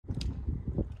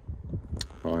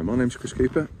Hi, my name's Chris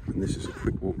Cooper and this is a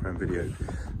quick walk around video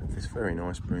of this very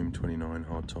nice Broom 29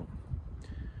 hardtop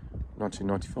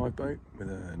 1995 boat with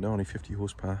a 950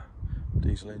 horsepower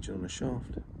diesel engine on a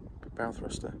shaft, bow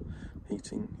thruster,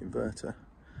 heating, inverter.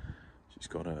 She's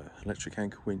got an electric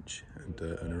anchor winch and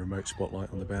a remote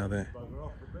spotlight on the bow there.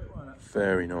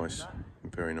 Very nice, in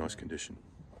very nice condition.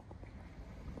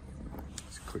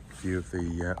 It's a quick view of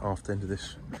the aft end of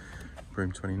this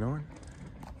Broom 29.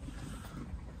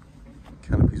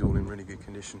 Canopy's all in really good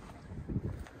condition.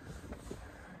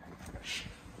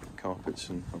 Carpets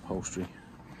and upholstery,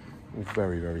 all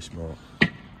very, very smart.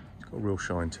 It's got a real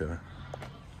shine to her.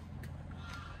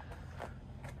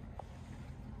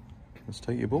 Let's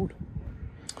take you aboard.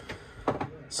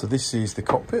 So this is the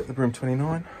cockpit, the Broom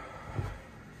 29.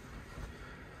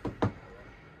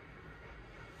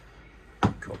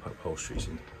 Cockpit upholstery's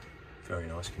in very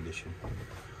nice condition.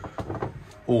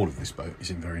 All of this boat is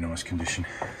in very nice condition.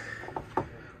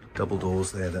 Double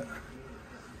doors there that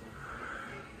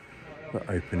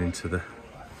open into the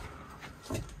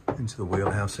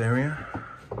wheelhouse area.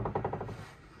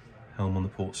 Helm on the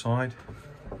port side.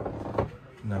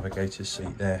 Navigator's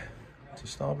seat there to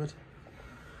starboard.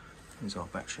 There's our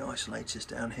battery isolators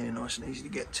down here, nice and easy to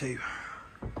get to.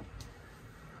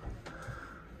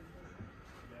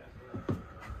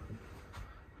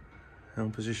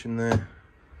 Helm position there.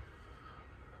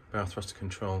 Bow thruster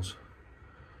controls.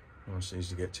 Nice and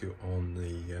easy to get to on the,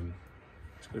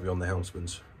 it's going to be on the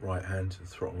helmsman's right hand, the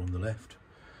throttle on the left,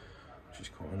 which is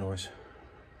quite a nice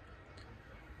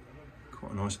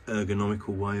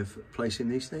ergonomical way of placing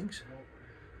these things.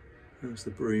 There's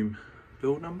the Broom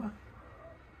build number.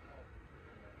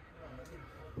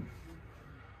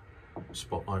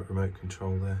 Spotlight remote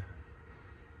control there.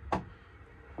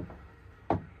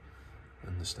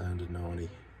 And the standard Nani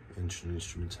engine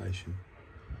instrumentation.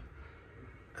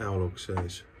 Hour log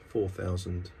says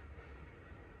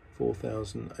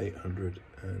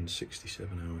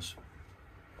 4,867 hours.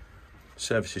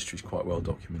 Service history is quite well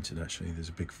documented actually. There's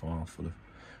a big file full of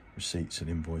receipts and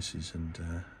invoices and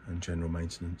general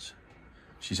maintenance.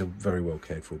 She's a very well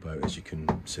cared for boat, as you can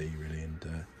see really,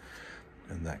 and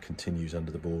that continues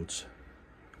under the boards.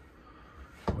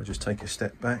 I'll just take a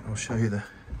step back. I'll show you the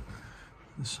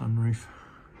sunroof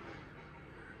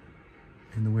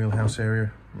in the wheelhouse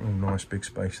area. Real nice big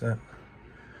space that.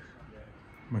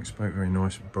 Makes the boat very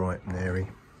nice, bright and airy.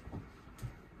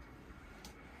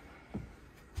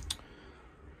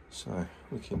 So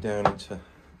looking down into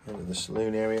the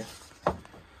saloon area.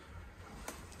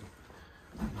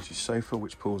 There's your sofa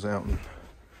which pulls out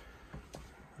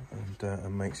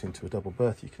and makes into a double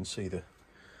berth. You can see the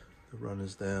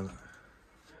runners there. The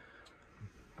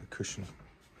cushion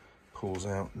pulls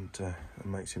out and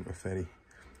makes into a fairly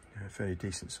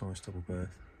decent sized double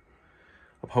berth.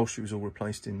 Upholstery was all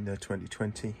replaced in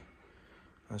 2020,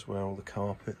 as well all the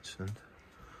carpets and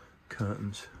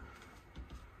curtains.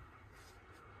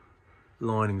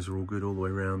 Linings are all good all the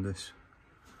way around this.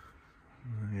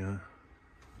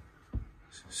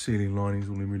 Ceiling linings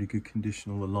all in really good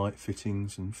condition. All the light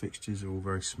fittings and fixtures are all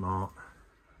very smart.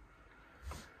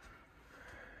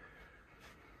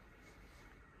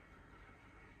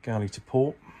 Galley to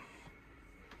port.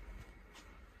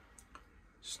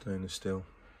 Stainless steel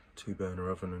 2-burner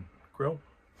oven and grill.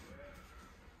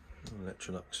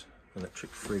 Electrolux electric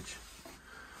fridge,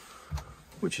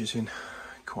 which is in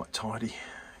quite tidy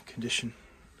condition.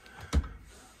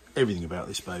 Everything about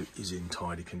this boat is in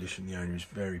tidy condition. The owner is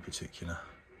very particular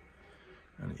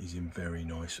and it is in very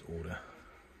nice order.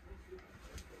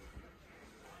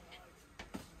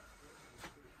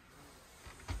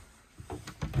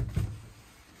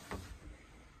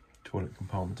 Toilet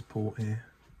compartment to port here.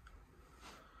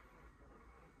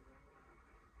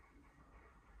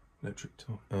 Electric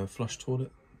flush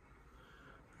toilet.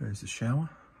 There's the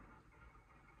shower.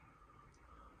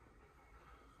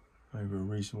 Over a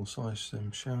reasonable size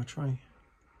shower tray.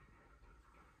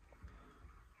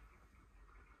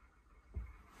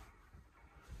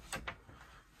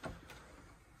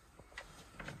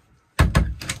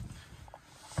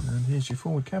 And here's your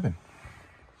forward cabin.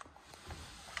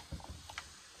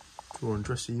 Drawer and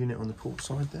dresser unit on the port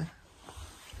side there.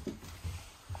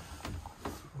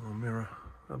 Our mirror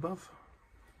above.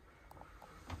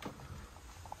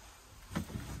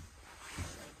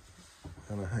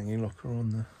 And a hanging locker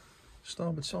on the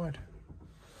starboard side.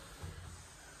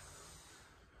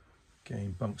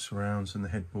 Again, bunk surrounds and the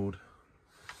headboard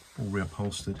all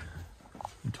reupholstered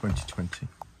in 2020.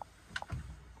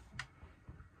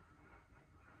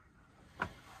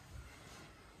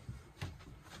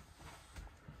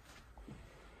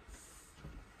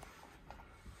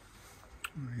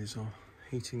 Here's our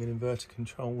heating and inverter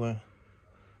control there.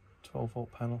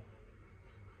 12-volt panel.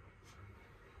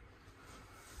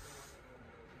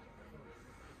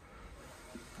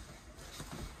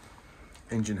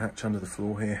 Engine hatch under the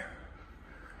floor here.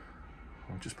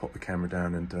 I'll just pop the camera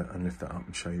down and lift that up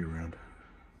and show you around.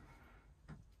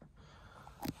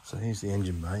 So here's the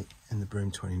engine bay in the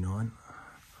Broom 29.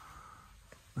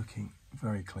 Looking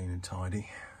very clean and tidy.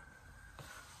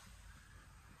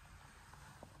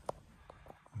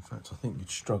 In fact, I think you'd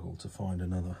struggle to find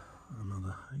another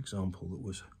example that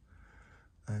was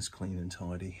as clean and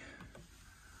tidy.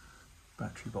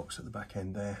 Battery box at the back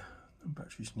end there. And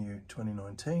battery's new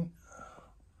 2019.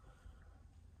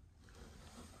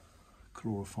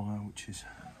 Chlorifier, which is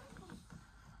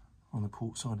on the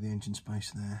port side of the engine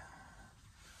space there.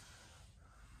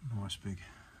 Nice big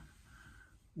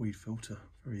weed filter,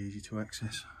 very easy to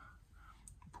access.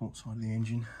 Port side of the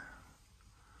engine.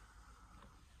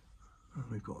 And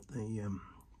we've got the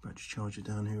battery charger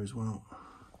down here as well.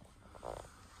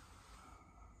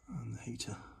 And the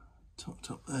heater tucked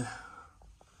up there.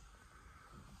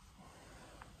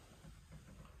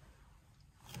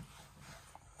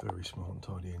 Very smart and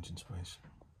tidy engine space.